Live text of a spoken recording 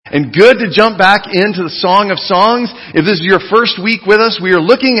And good to jump back into the Song of Songs. If this is your first week with us, we are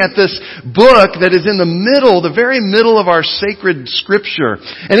looking at this book that is in the middle, the very middle of our sacred scripture.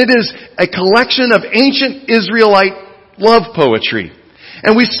 And it is a collection of ancient Israelite love poetry.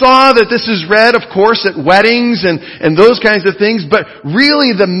 And we saw that this is read, of course, at weddings and those kinds of things, but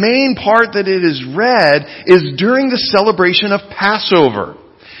really the main part that it is read is during the celebration of Passover.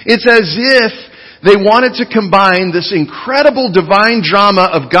 It's as if they wanted to combine this incredible divine drama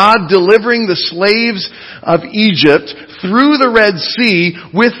of God delivering the slaves of Egypt through the Red Sea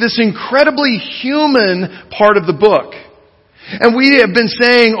with this incredibly human part of the book. And we have been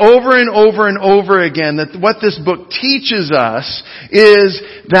saying over and over and over again that what this book teaches us is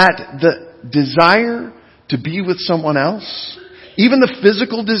that the desire to be with someone else, even the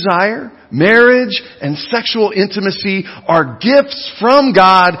physical desire, marriage and sexual intimacy are gifts from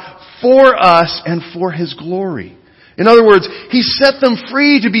God for us and for His glory. In other words, He set them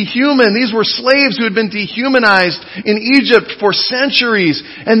free to be human. These were slaves who had been dehumanized in Egypt for centuries,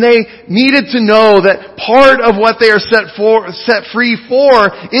 and they needed to know that part of what they are set free for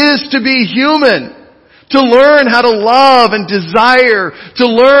is to be human. To learn how to love and desire, to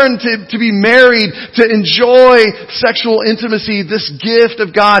learn to be married, to enjoy sexual intimacy, this gift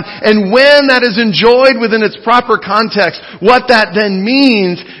of God. And when that is enjoyed within its proper context, what that then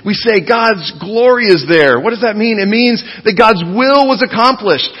means, we say God's glory is there. What does that mean? It means that God's will was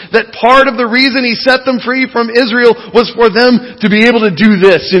accomplished. That part of the reason He set them free from Israel was for them to be able to do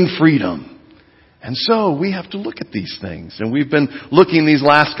this in freedom. And so we have to look at these things. And we've been looking these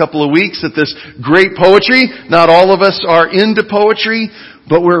last couple of weeks at this great poetry. Not all of us are into poetry,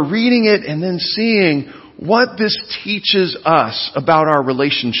 but we're reading it and then seeing what this teaches us about our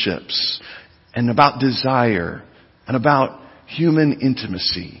relationships and about desire and about human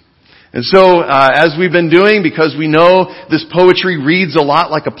intimacy. And so, as we've been doing, because we know this poetry reads a lot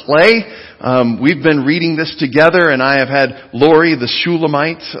like a play, we've been reading this together, and I have had Lori, the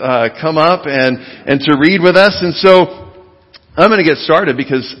Shulamite, come up and to read with us. And so, I'm going to get started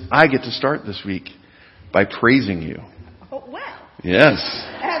because I get to start this week by praising you. Oh, wow. Yes.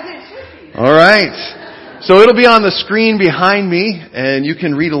 As it should be. All right. So it'll be on the screen behind me, and you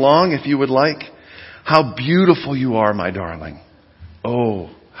can read along if you would like. How beautiful you are, my darling. Oh,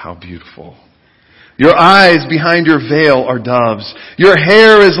 how beautiful. Your eyes behind your veil are doves. Your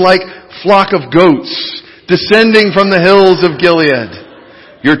hair is like flock of goats descending from the hills of Gilead.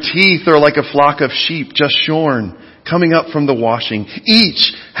 Your teeth are like a flock of sheep just shorn, coming up from the washing.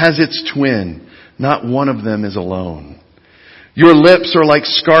 Each has its twin. Not one of them is alone. Your lips are like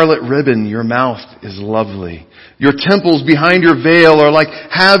scarlet ribbon. Your mouth is lovely. Your temples behind your veil are like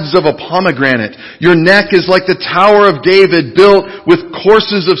halves of a pomegranate. Your neck is like the Tower of David built with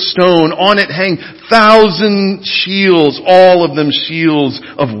courses of stone. On it hang 1,000 shields, all of them shields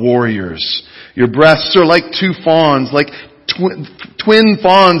of warriors. Your breasts are like two fawns, like twin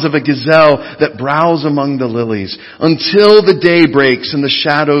fawns of a gazelle that browse among the lilies. Until the day breaks and the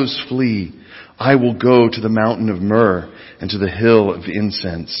shadows flee, I will go to the mountain of myrrh and to the hill of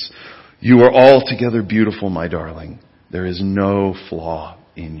incense. You are altogether beautiful, my darling. There is no flaw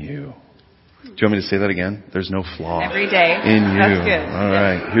in you. Do you want me to say that again? There's no flaw every day in you. That's good. All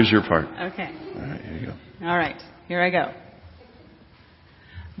right. Here's your part. Okay. All right. Here you go. All right. Here I go.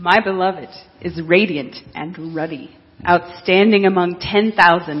 My beloved is radiant and ruddy, outstanding among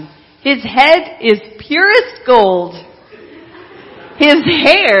 10,000. His head is purest gold. His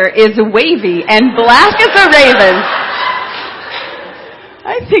hair is wavy and black as a raven.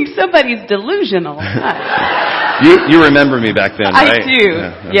 I think somebody's delusional. You remember me back then, right? I do,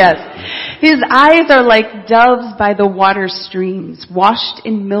 Yeah. yes. His eyes are like doves by the water streams, washed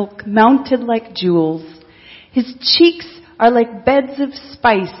in milk, mounted like jewels. His cheeks are like beds of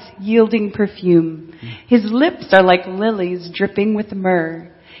spice, yielding perfume. His lips are like lilies dripping with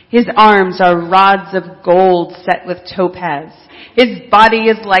myrrh. His arms are rods of gold set with topaz. His body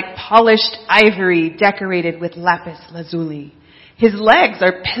is like polished ivory decorated with lapis lazuli. His legs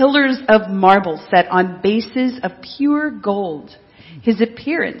are pillars of marble set on bases of pure gold. His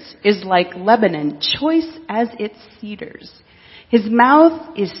appearance is like Lebanon, choice as its cedars. His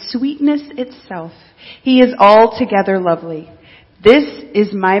mouth is sweetness itself. He is altogether lovely. This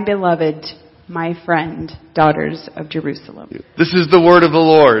is my beloved, my friend, daughters of Jerusalem. This is the word of the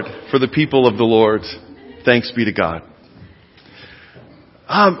Lord for the people of the Lord. Thanks be to God.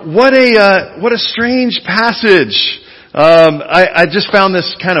 What a strange passage I just found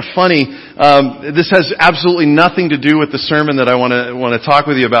this kind of funny. This has absolutely nothing to do with the sermon that I want to talk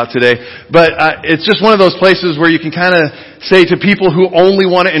with you about today. But it's just one of those places where you can kind of say to people who only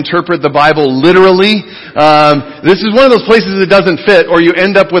want to interpret the Bible literally, this is one of those places that doesn't fit, or you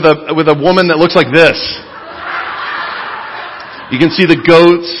end up with a woman that looks like this. You can see the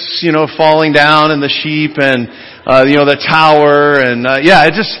goats, falling down, and the sheep, and the tower, and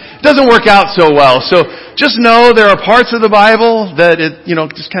it just doesn't work out so well. So just know there are parts of the Bible that it,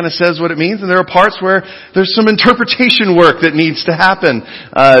 just kind of says what it means, and there are parts where there's some interpretation work that needs to happen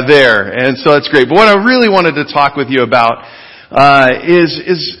there, and so that's great. But what I really wanted to talk with you about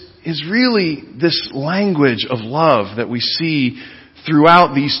is really this language of love that we see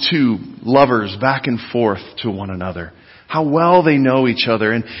throughout these two lovers back and forth to one another. How well they know each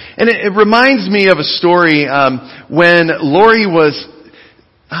other. And it reminds me of a story when Lori was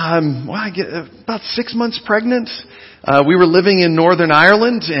about 6 months pregnant. We were living in Northern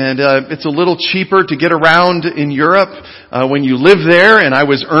Ireland, and it's a little cheaper to get around in Europe when you live there, and I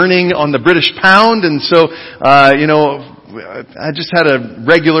was earning on the British pound, and so I just had a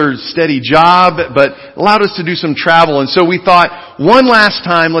regular steady job, but allowed us to do some travel. And so we thought, one last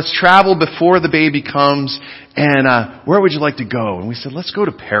time, let's travel before the baby comes. And where would you like to go? And we said, let's go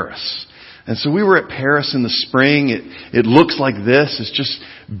to Paris. And so we were at Paris in the spring. It looks like this. It's just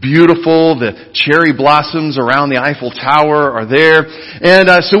beautiful. The cherry blossoms around the Eiffel Tower are there.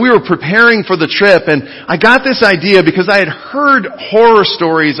 And so we were preparing for the trip. And I got this idea because I had heard horror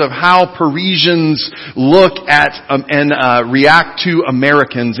stories of how Parisians look at and react to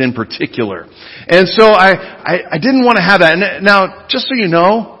Americans in particular. And so I didn't want to have that. And now, just so you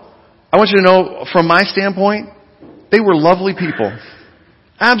know, I want you to know, from my standpoint, they were lovely people.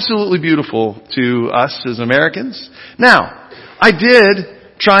 Absolutely beautiful to us as Americans. Now, I did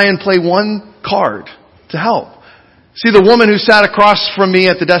try and play one card to help. See, the woman who sat across from me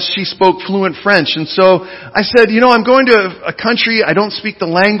at the desk, she spoke fluent French. And so I said, I'm going to a country, I don't speak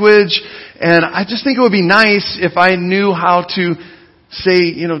the language, and I just think it would be nice if I knew how to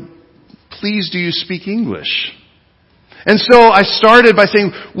say, please do you speak English? And so I started by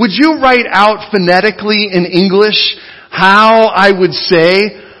saying, would you write out phonetically in English how I would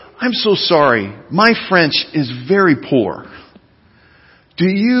say, I'm so sorry, my French is very poor. Do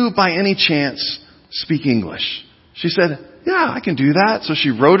you by any chance speak English? She said, yeah, I can do that. So she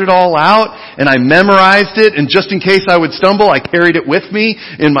wrote it all out, and I memorized it, and just in case I would stumble, I carried it with me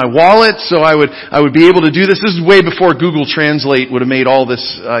in my wallet, so I would be able to do this. This is way before Google Translate would have made all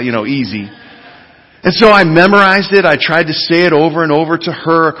this, easy. And so I memorized it. I tried to say it over and over to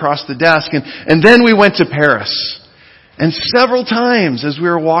her across the desk. And then we went to Paris. And several times as we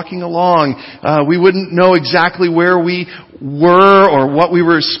were walking along, we wouldn't know exactly where we were or what we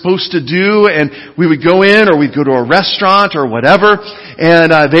were supposed to do. And we would go in, or we'd go to a restaurant or whatever. And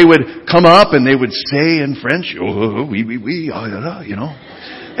they would come up and they would say in French, oh, oui,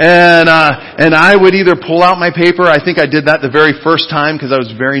 And I would either pull out my paper. I think I did that the very first time because I was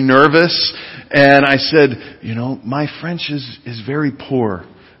very nervous. And I said, my French is very poor.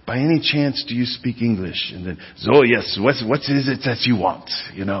 By any chance, do you speak English? And then, oh yes, what is it that you want?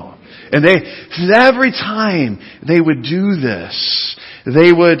 And every time they would do this,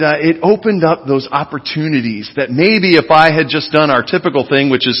 it opened up those opportunities that maybe if I had just done our typical thing,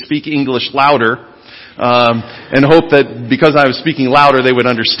 which is speak English louder, and hope that because I was speaking louder, they would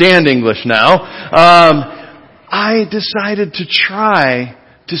understand English now, I decided to try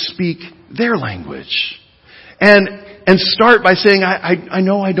to speak their language. And start by saying, I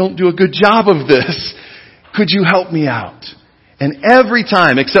know I don't do a good job of this. Could you help me out? And every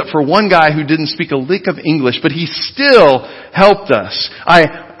time, except for one guy who didn't speak a lick of English, but he still helped us.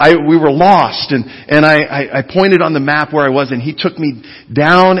 We were lost, and I pointed on the map where I was, and he took me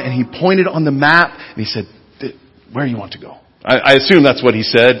down, and he pointed on the map, and he said, where do you want to go? I assume that's what he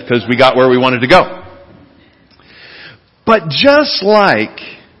said, because we got where we wanted to go. But just like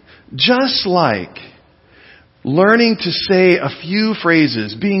learning to say a few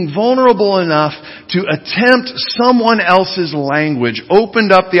phrases, being vulnerable enough to attempt someone else's language,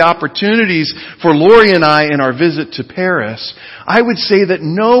 opened up the opportunities for Lori and I in our visit to Paris. I would say that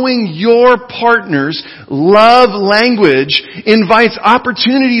knowing your partner's love language invites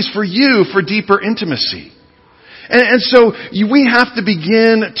opportunities for you for deeper intimacy. And so we have to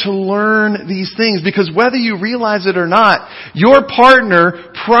begin to learn these things, because whether you realize it or not, your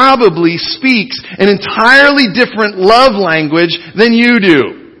partner probably speaks an entirely different love language than you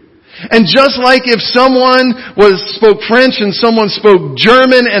do. And just like if someone spoke French and someone spoke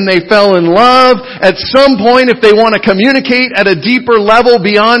German and they fell in love, at some point if they want to communicate at a deeper level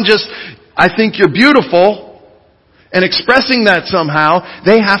beyond just, I think you're beautiful, and expressing that somehow,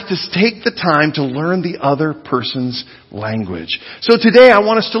 they have to take the time to learn the other person's language. So today I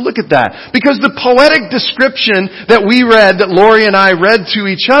want us to look at that. Because the poetic description that we read, that Lori and I read to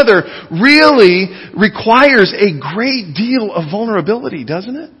each other, really requires a great deal of vulnerability,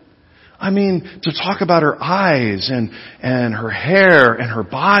 doesn't it? I mean, to talk about her eyes and her hair and her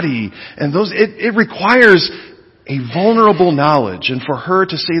body and those, it requires a vulnerable knowledge. And for her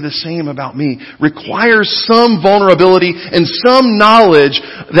to say the same about me requires some vulnerability and some knowledge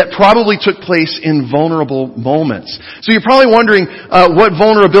that probably took place in vulnerable moments. So you're probably wondering what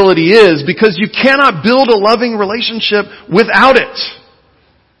vulnerability is, because you cannot build a loving relationship without it.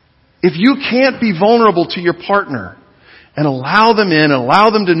 If you can't be vulnerable to your partner, and allow them in,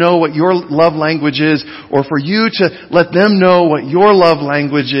 allow them to know what your love language is, or for you to let them know what your love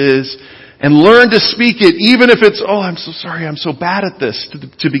language is, and learn to speak it, even if it's, oh, I'm so sorry, I'm so bad at this,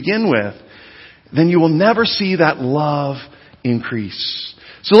 to begin with, then you will never see that love increase.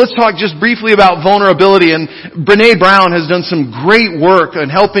 So let's talk just briefly about vulnerability. And Brené Brown has done some great work on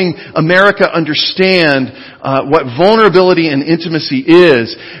helping America understand what vulnerability and intimacy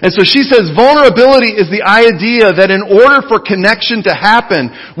is. And so she says vulnerability is the idea that in order for connection to happen,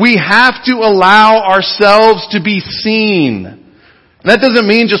 we have to allow ourselves to be seen. That doesn't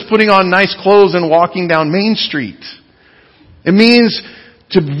mean just putting on nice clothes and walking down Main Street. It means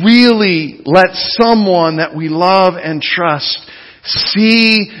to really let someone that we love and trust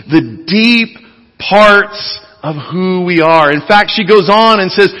see the deep parts of who we are. In fact, she goes on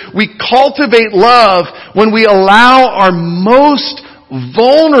and says, we cultivate love when we allow our most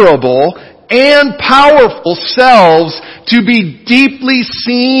vulnerable and powerful selves to be deeply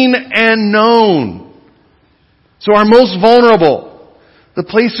seen and known. So our most vulnerable, the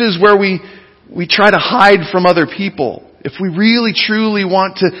places where we try to hide from other people. If we really truly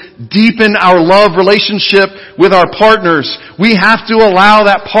want to deepen our love relationship with our partners, we have to allow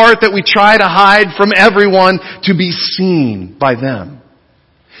that part that we try to hide from everyone to be seen by them.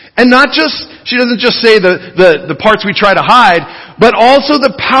 And not just, she doesn't just say the parts we try to hide, but also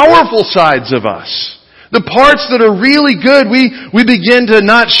the powerful sides of us. The parts that are really good, we begin to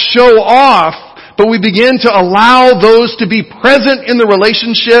not show off, but we begin to allow those to be present in the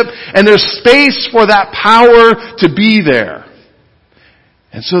relationship, and there's space for that power to be there.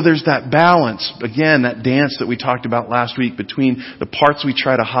 And so there's that balance, again, that dance that we talked about last week between the parts we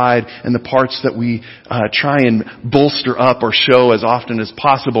try to hide and the parts that we try and bolster up or show as often as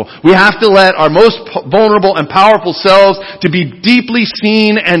possible. We have to let our most vulnerable and powerful selves to be deeply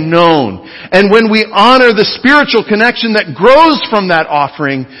seen and known. And when we honor the spiritual connection that grows from that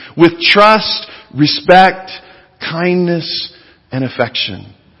offering with trust, respect, kindness, and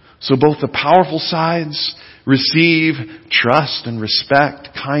affection. So both the powerful sides receive trust and respect,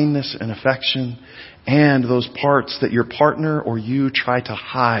 kindness and affection, and those parts that your partner or you try to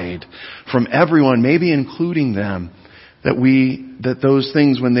hide from everyone, maybe including them, that those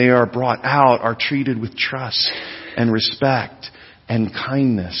things, when they are brought out, are treated with trust and respect and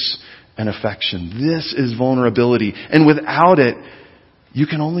kindness and affection. This is vulnerability. And without it, you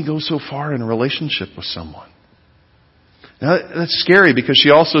can only go so far in a relationship with someone. Now, that's scary, because she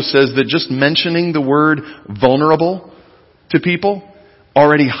also says that just mentioning the word vulnerable to people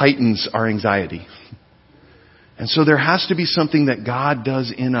already heightens our anxiety. And so there has to be something that God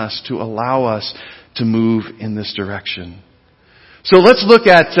does in us to allow us to move in this direction. So let's look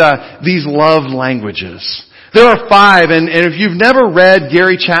at these love languages. There are 5, and if you've never read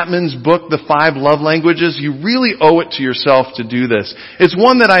Gary Chapman's book, The 5 Love Languages, you really owe it to yourself to do this. It's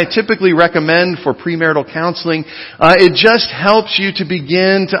one that I typically recommend for premarital counseling. It just helps you to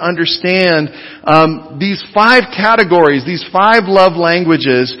begin to understand these 5 categories, these 5 love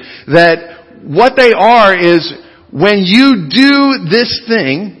languages, that what they are is when you do this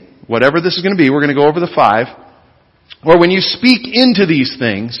thing, whatever this is going to be, we're going to go over the 5, or when you speak into these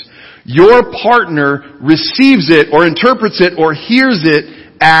things, your partner receives it or interprets it or hears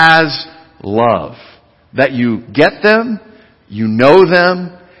it as love. That you get them, you know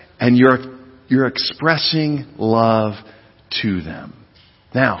them, and you're expressing love to them.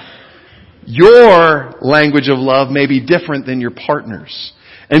 Now, your language of love may be different than your partner's.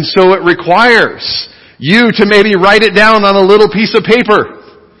 And so it requires you to maybe write it down on a little piece of paper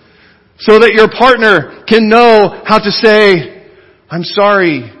so that your partner can know how to say, I'm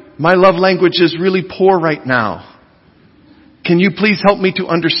sorry, my love language is really poor right now. Can you please help me to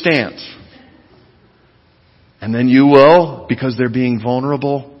understand? And then you will, because they're being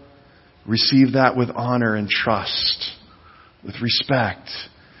vulnerable, receive that with honor and trust, with respect,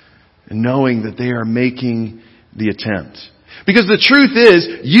 and knowing that they are making the attempt. Because the truth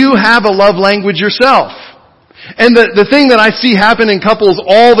is, you have a love language yourself. And the thing that I see happen in couples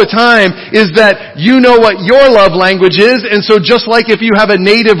all the time is that you know what your love language is, and so just like if you have a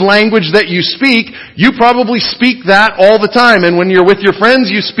native language that you speak, you probably speak that all the time. And when you're with your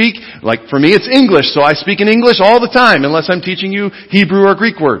friends, you speak, like for me it's English, so I speak in English all the time, unless I'm teaching you Hebrew or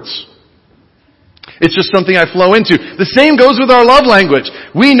Greek words. It's just something I flow into. The same goes with our love language.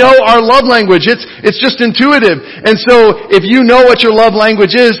 We know our love language. It's just intuitive. And so if you know what your love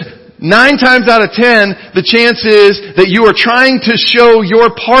language is, 9 times out of 10, the chance is that you are trying to show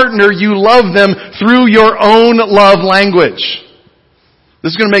your partner you love them through your own love language. This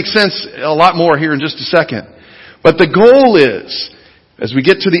is going to make sense a lot more here in just a second. But the goal is, as we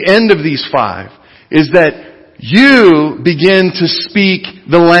get to the end of these 5, is that you begin to speak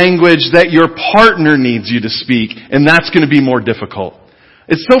the language that your partner needs you to speak, and that's going to be more difficult.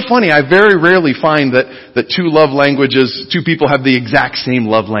 It's so funny, I very rarely find that two people have the exact same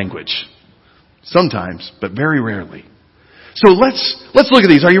love language. Sometimes, but very rarely. So let's look at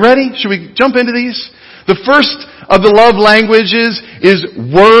these. Are you ready? Should we jump into these? The first of the love languages is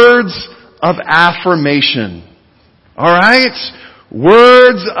words of affirmation. Alright?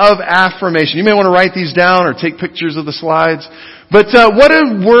 Words of affirmation. You may want to write these down or take pictures of the slides. But what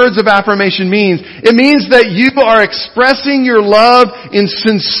do words of affirmation mean? It means that you are expressing your love in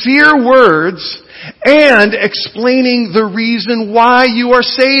sincere words and explaining the reason why you are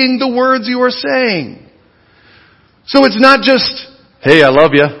saying the words you are saying. So it's not just, hey, I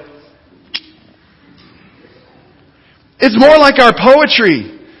love you. It's more like our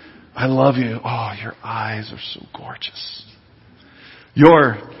poetry. I love you. Oh, your eyes are so gorgeous.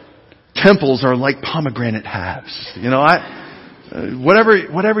 Your temples are like pomegranate halves. You know,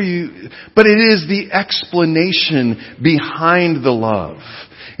 whatever you, but it is the explanation behind the love.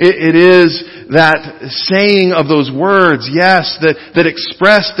 It is that saying of those words, yes, that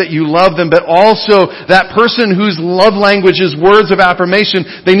express that you love them, but also that person whose love language is words of affirmation,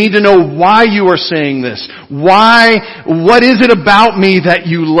 they need to know why you are saying this. Why, what is it about me that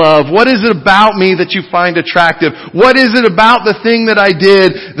you love? What is it about me that you find attractive? What is it about the thing that I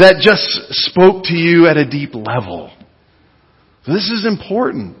did that just spoke to you at a deep level? This is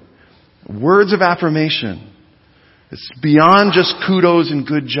important. Words of affirmation. It's beyond just kudos and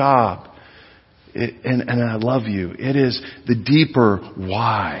good job. And I love you. It is the deeper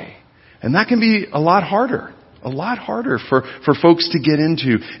why. And that can be a lot harder for folks to get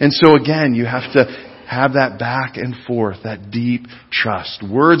into. And so again, you have to have that back and forth, that deep trust.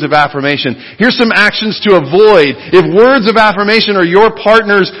 Words of affirmation. Here's some actions to avoid. If words of affirmation are your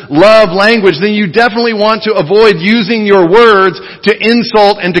partner's love language, then you definitely want to avoid using your words to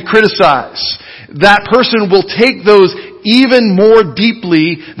insult and to criticize. That person will take those even more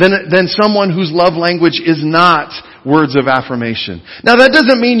deeply than someone whose love language is not words of affirmation. Now that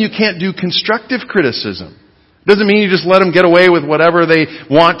doesn't mean you can't do constructive criticism. Doesn't mean you just let them get away with whatever they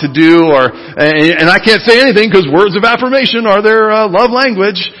want to do, and I can't say anything because words of affirmation are their love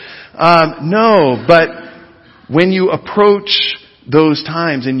language. No, but when you approach those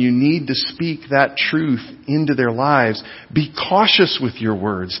times and you need to speak that truth into their lives, be cautious with your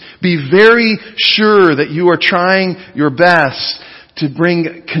words. Be very sure that you are trying your best to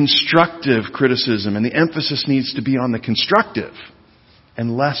bring constructive criticism, and the emphasis needs to be on the constructive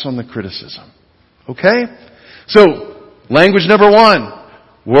and less on the criticism. Okay? So, language number 1,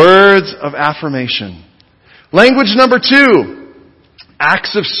 words of affirmation. Language number 2,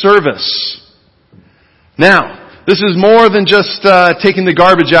 acts of service. Now, this is more than just taking the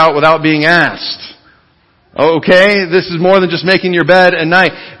garbage out without being asked. Okay? This is more than just making your bed at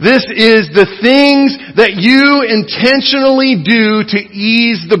night. This is the things that you intentionally do to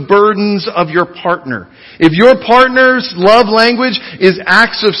ease the burdens of your partner. If your partner's love language is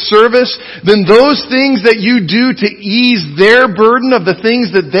acts of service, then those things that you do to ease their burden of the things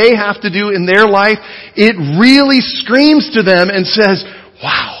that they have to do in their life, it really screams to them and says,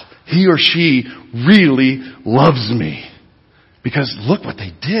 wow, he or she really loves me. Because look what they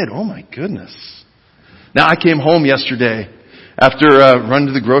did. Oh my goodness. Now I came home yesterday after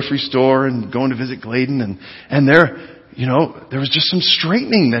running to the grocery store and going to visit Gladen, and there was just some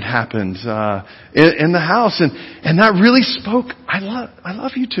straightening that happened in the house, and that really spoke. I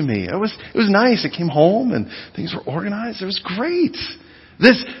love you to me. It was nice. I came home and things were organized. It was great.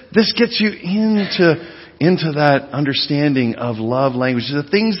 This gets you into that understanding of love language, the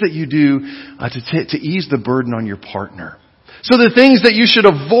things that you do to ease the burden on your partner. So the things that you should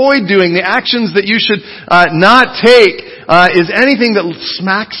avoid doing, the actions that you should not take, is anything that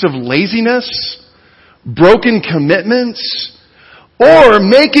smacks of laziness, broken commitments, or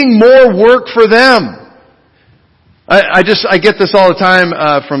making more work for them. I get this all the time,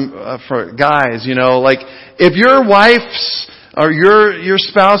 for guys, like, if your wife's or your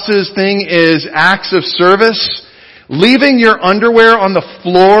spouse's thing is acts of service, leaving your underwear on the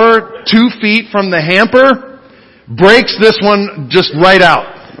floor 2 feet from the hamper breaks this one just right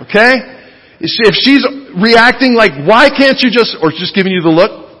out. Okay? If she's reacting like, why can't you just, or just giving you the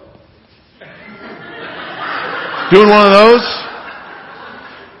look, doing one of those,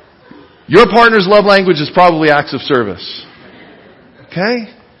 your partner's love language is probably acts of service.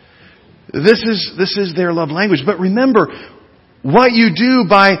 Okay? This is their love language. But remember, what you do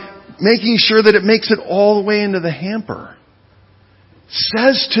by making sure that it makes it all the way into the hamper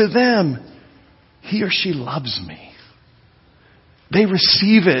says to them, he or she loves me. They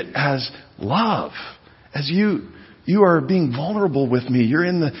receive it as love. As you are being vulnerable with me. You're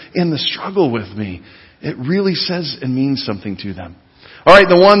in the struggle with me. It really says and means something to them. All right,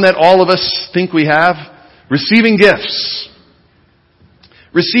 the one that all of us think we have, receiving gifts.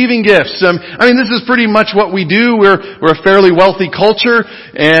 Receiving gifts. This is pretty much what we do. We're a fairly wealthy culture,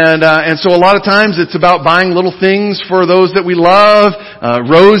 and so a lot of times it's about buying little things for those that we love.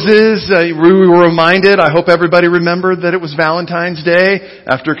 Roses. We were reminded. I hope everybody remembered that it was Valentine's Day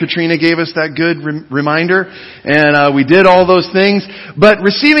after Katrina gave us that good reminder, and we did all those things. But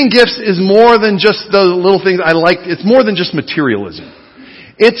receiving gifts is more than just the little things I like. It's more than just materialism.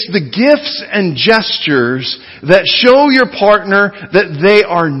 It's the gifts and gestures that show your partner that they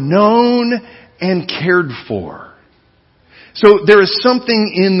are known and cared for. So there is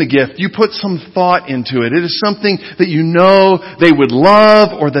something in the gift. You put some thought into it. It is something that you know they would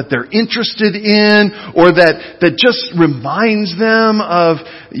love, or that they're interested in, or that just reminds them of,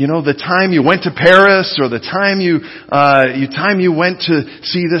 the time you went to Paris, or the time you went to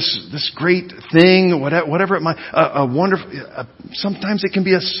see this great thing, whatever it might, a wonderful, sometimes it can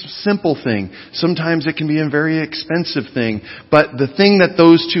be a simple thing. Sometimes it can be a very expensive thing. But the thing that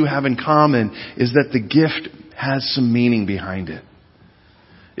those two have in common is that the gift has some meaning behind it.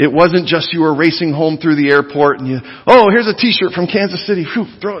 It wasn't just you were racing home through the airport and here's a t-shirt from Kansas City. Whew,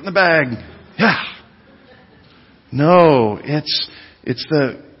 throw it in the bag. Yeah. No, it's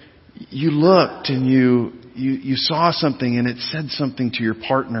you looked and you saw something and it said something to your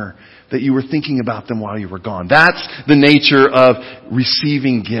partner that you were thinking about them while you were gone. That's the nature of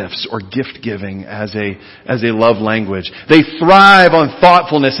receiving gifts or gift giving as a love language. They thrive on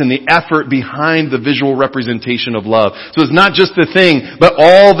thoughtfulness and the effort behind the visual representation of love. So it's not just the thing, but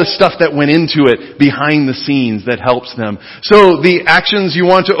all the stuff that went into it behind the scenes that helps them. So the actions you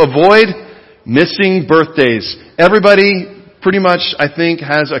want to avoid, missing birthdays. Everybody pretty much, I think,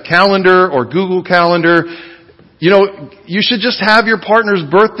 has a calendar or Google Calendar. You should just have your partner's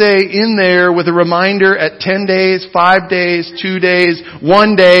birthday in there with a reminder at 10 days, 5 days, 2 days,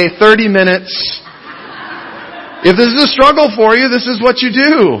 1 day, 30 minutes. If this is a struggle for you, this is what you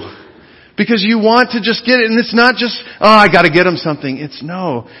do. Because you want to just get it. And it's not just, I got to get them something. It's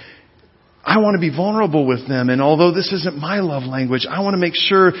no. I want to be vulnerable with them. And although this isn't my love language, I want to make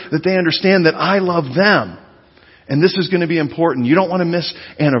sure that they understand that I love them. And this is going to be important. You don't want to miss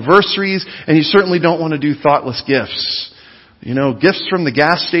anniversaries, and you certainly don't want to do thoughtless gifts. Gifts from the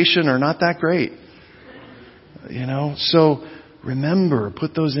gas station are not that great. So remember,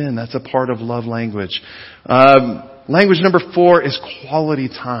 put those in. That's a part of love language. Language number 4 is quality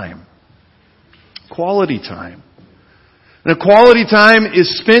time. Quality time. Now, quality time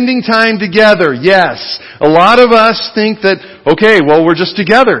is spending time together. Yes. A lot of us think that, we're just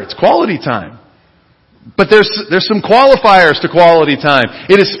together. It's quality time. But there's some qualifiers to quality time.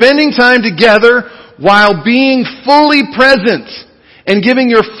 It is spending time together while being fully present and giving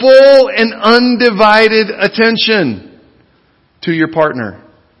your full and undivided attention to your partner.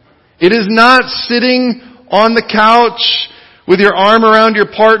 It is not sitting on the couch with your arm around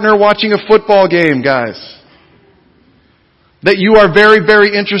your partner watching a football game, guys, that you are very,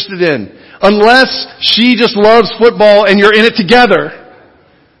 very interested in. Unless she just loves football and you're in it together.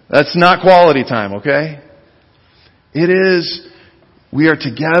 That's not quality time, okay? It is, we are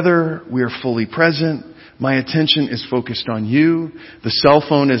together, we are fully present, my attention is focused on you, the cell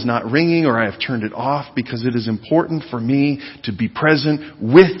phone is not ringing or I have turned it off because it is important for me to be present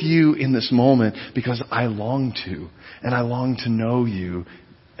with you in this moment because I long to, and I long to know you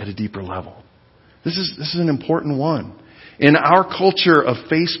at a deeper level. This is an important one. In our culture of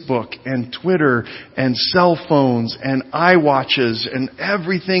Facebook and Twitter and cell phones and iWatches and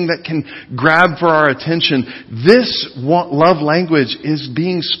everything that can grab for our attention, this love language is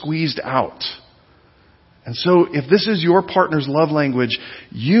being squeezed out. And so if this is your partner's love language,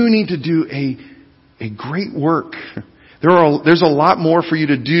 you need to do a great work There's a lot more for you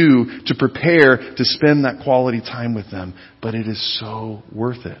to do to prepare to spend that quality time with them, but it is so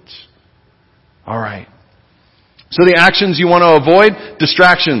worth it. All right. So the actions you want to avoid,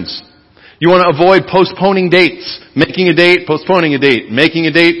 distractions. You want to avoid postponing dates. Making a date, postponing a date. Making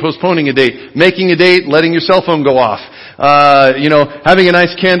a date, postponing a date. Making a date, letting your cell phone go off. Having a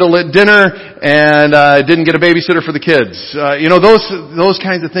nice candlelit dinner and didn't get a babysitter for the kids. Those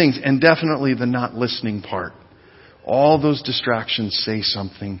kinds of things. And definitely the not listening part. All those distractions say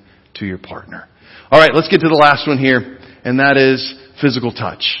something to your partner. All right, let's get to the last one here, and that is physical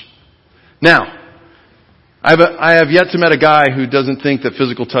touch. Now, I have yet to meet a guy who doesn't think that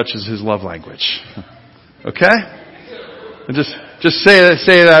physical touch is his love language. Okay? Just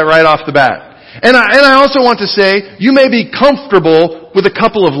say that right off the bat. And I also want to say, you may be comfortable with a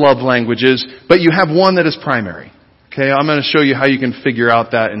couple of love languages, but you have one that is primary. Okay? I'm going to show you how you can figure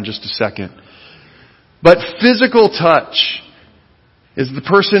out that in just a second. But physical touch is the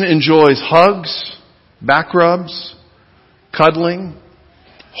person enjoys hugs, back rubs, cuddling,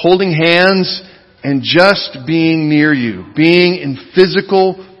 holding hands, and just being near you, being in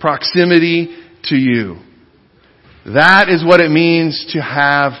physical proximity to you. That is what it means to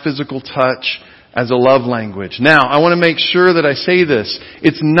have physical touch as a love language. Now, I want to make sure that I say this.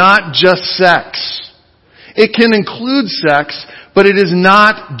 It's not just sex. It can include sex, but it is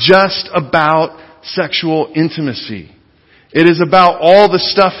not just about sexual intimacy. It is about all the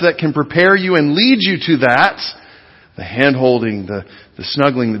stuff that can prepare you and lead you to that. The hand-holding, the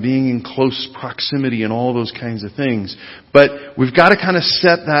snuggling, the being in close proximity and all those kinds of things. But we've got to kind of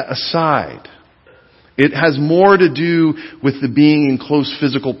set that aside. It has more to do with the being in close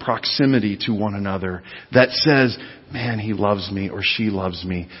physical proximity to one another that says, man, he loves me or she loves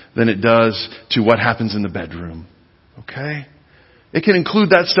me, than it does to what happens in the bedroom. Okay? It can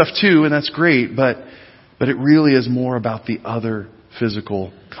include that stuff too, and that's great, but it really is more about the other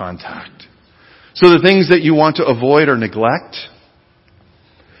physical contact. So the things that you want to avoid are neglect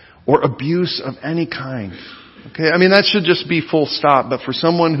or abuse of any kind. Okay, I mean that should just be full stop, but for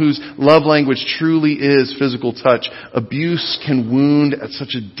someone whose love language truly is physical touch, abuse can wound at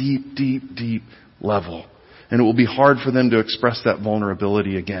such a deep, deep, deep level. And it will be hard for them to express that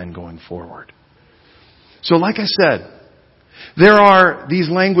vulnerability again going forward. So like I said, there are these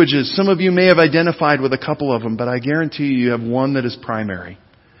languages. Some of you may have identified with a couple of them, but I guarantee you have one that is primary.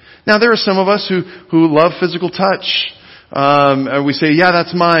 Now, there are some of us who love physical touch. And we say, yeah,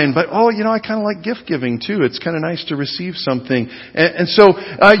 that's mine. But, I kind of like gift giving too. It's kind of nice to receive something. And so,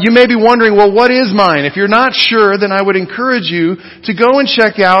 you may be wondering, well, what is mine? If you're not sure, then I would encourage you to go and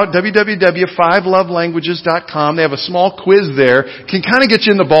check out www.5lovelanguages.com. They have a small quiz there. Can kind of get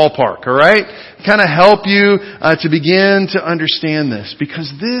you in the ballpark, alright? Kind of help you to begin to understand this. Because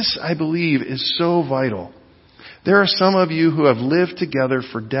this, I believe, is so vital. There are some of you who have lived together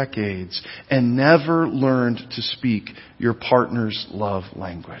for decades and never learned to speak your partner's love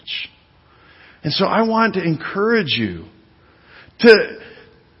language. And so I want to encourage you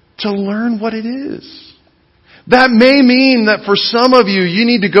to learn what it is. That may mean that for some of you, you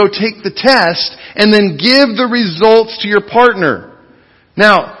need to go take the test and then give the results to your partner.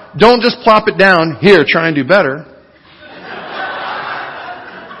 Now, don't just plop it down, here, try and do better.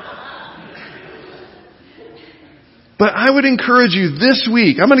 But I would encourage you this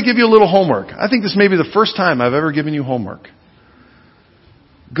week, I'm going to give you a little homework. I think this may be the first time I've ever given you homework.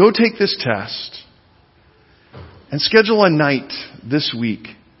 Go take this test and schedule a night this week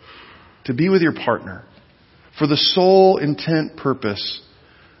to be with your partner for the sole intent purpose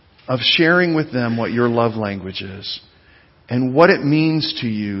of sharing with them what your love language is and what it means to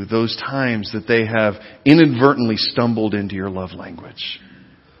you those times that they have inadvertently stumbled into your love language.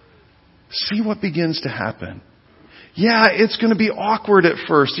 See what begins to happen. Yeah, it's going to be awkward at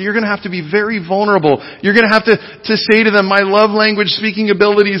first. You're going to have to be very vulnerable. You're going to have to say to them, my love language speaking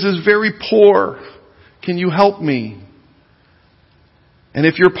abilities is very poor. Can you help me? And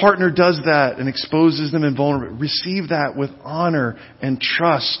if your partner does that and exposes them in vulnerability, receive that with honor and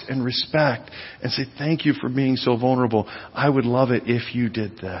trust and respect and say, thank you for being so vulnerable. I would love it if you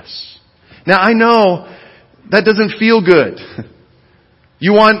did this. Now, I know that doesn't feel good. We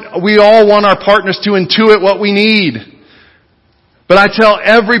all want our partners to intuit what we need. But I tell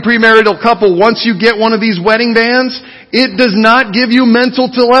every premarital couple, once you get one of these wedding bands, it does not give you mental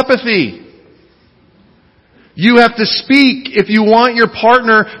telepathy. You have to speak if you want your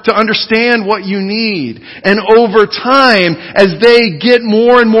partner to understand what you need. And over time, as they get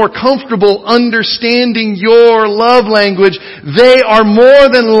more and more comfortable understanding your love language, they are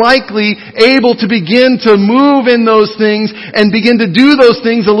more than likely able to begin to move in those things and begin to do those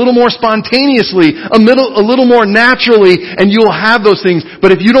things a little more spontaneously, a little more naturally, and you'll have those things.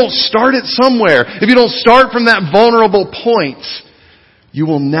 But if you don't start it somewhere, if you don't start from that vulnerable point, you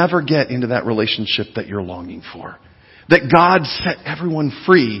will never get into that relationship that you're longing for. That God set everyone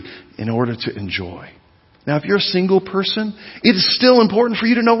free in order to enjoy. Now, if you're a single person, it is still important for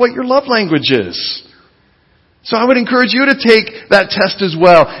you to know what your love language is. So I would encourage you to take that test as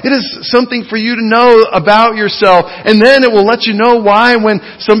well. It is something for you to know about yourself. And then it will let you know why when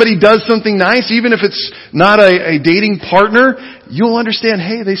somebody does something nice, even if it's not a dating partner, you'll understand,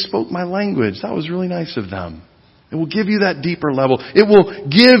 hey, they spoke my language. That was really nice of them. It will give you that deeper level. It will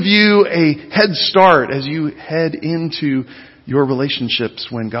give you a head start as you head into your relationships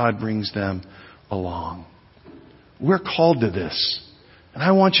when God brings them along. We're called to this. And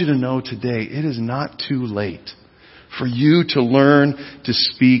I want you to know today, it is not too late for you to learn to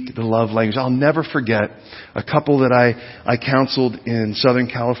speak the love language. I'll never forget a couple that I counseled in Southern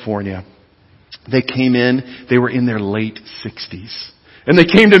California. They came in, they were in their late 60s. And they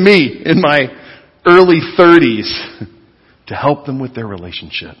came to me in my early 30s to help them with their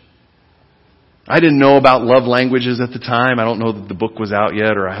relationship. I didn't know about love languages at the time. I don't know that the book was out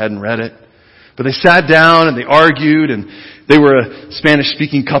yet or I hadn't read it. But they sat down and they argued, and they were a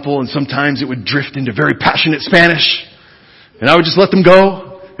Spanish-speaking couple, and sometimes it would drift into very passionate Spanish. And I would just let them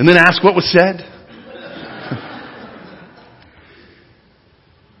go and then ask what was said.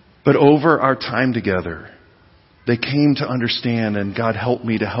 But over our time together, they came to understand, and God helped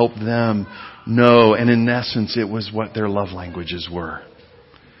me to help them know. And in essence, it was what their love languages were.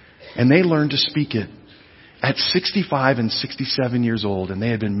 And they learned to speak it at 65 and 67 years old. And they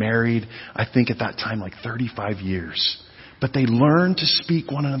had been married, I think at that time, like 35 years. But they learned to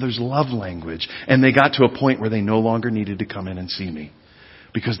speak one another's love language. And they got to a point where they no longer needed to come in and see me,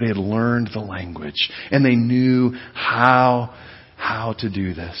 because they had learned the language and they knew how to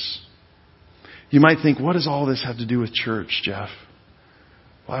do this. You might think, what does all this have to do with church, Jeff?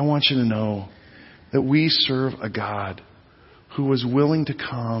 Well, I want you to know that we serve a God who was willing to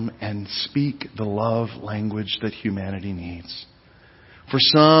come and speak the love language that humanity needs. For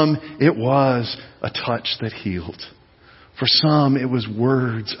some, it was a touch that healed. For some, it was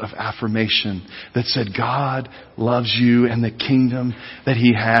words of affirmation that said, God loves you and the kingdom that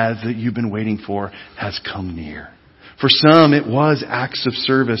He has that you've been waiting for has come near. For some, it was acts of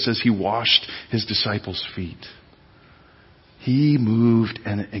service as He washed His disciples' feet. He moved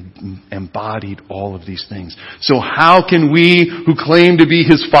and embodied all of these things. So how can we who claim to be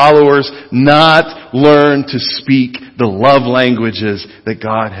His followers not learn to speak the love languages that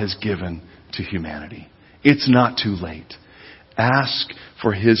God has given to humanity? It's not too late. Ask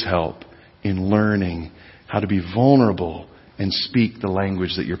for His help in learning how to be vulnerable and speak the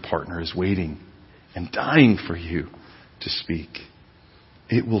language that your partner is waiting and dying for you to speak.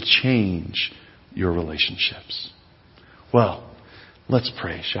 It will change your relationships. Well, let's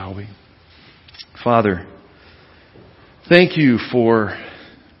pray, shall we? Father, thank You for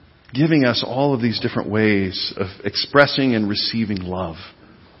giving us all of these different ways of expressing and receiving love.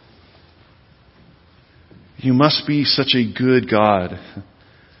 You must be such a good God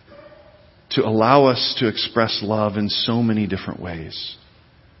to allow us to express love in so many different ways.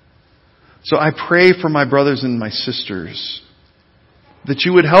 So I pray for my brothers and my sisters that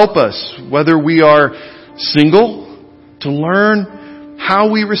You would help us, whether we are single, to learn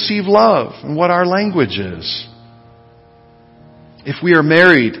how we receive love and what our language is. If we are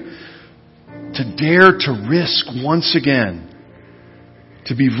married, to dare to risk once again,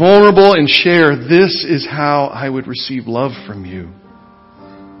 to be vulnerable and share, this is how I would receive love from You.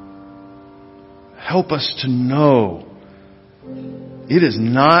 Help us to know it is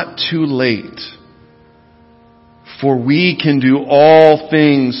not too late, for we can do all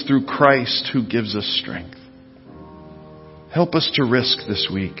things through Christ who gives us strength. Help us to risk this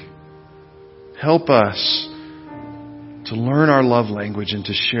week. Help us to learn our love language and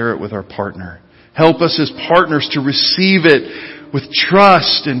to share it with our partner. Help us as partners to receive it with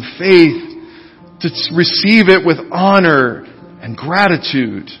trust and faith, to receive it with honor and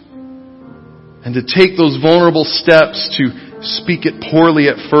gratitude, and to take those vulnerable steps to speak it poorly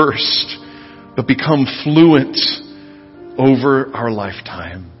at first, but become fluent over our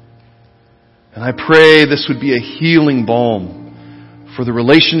lifetime. And I pray this would be a healing balm for the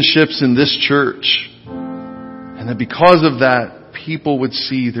relationships in this church. And that because of that, people would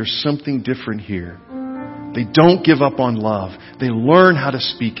see there's something different here. They don't give up on love. They learn how to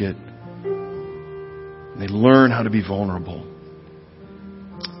speak it. They learn how to be vulnerable.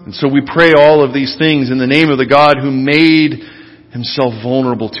 And so we pray all of these things in the name of the God who made Himself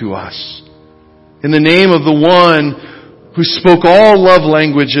vulnerable to us. In the name of the one who spoke all love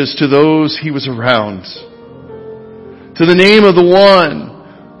languages to those He was around. To the name of the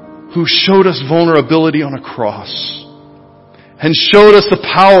one who showed us vulnerability on a cross and showed us the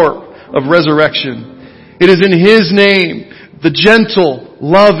power of resurrection. It is in His name, the gentle,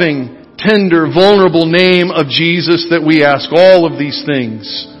 loving, tender, vulnerable name of Jesus, that we ask all of these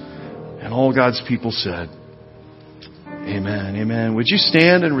things. And all God's people said, amen, amen. Would you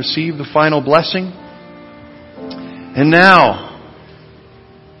stand and receive the final blessing? And now,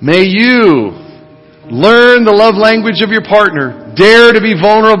 may you learn the love language of your partner. Dare to be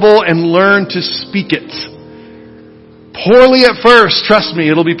vulnerable and learn to speak it. Poorly at first, trust me,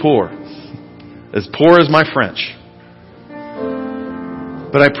 it'll be poor. As poor as my French.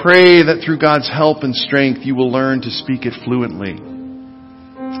 But I pray that through God's help and strength, you will learn to speak it fluently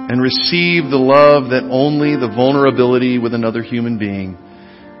and receive the love that only the vulnerability with another human being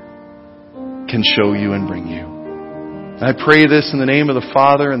can show you and bring you. And I pray this in the name of the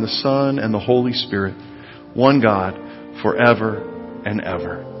Father and the Son and the Holy Spirit, one God, forever and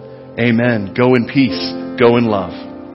ever. Amen. Go in peace. Go in love.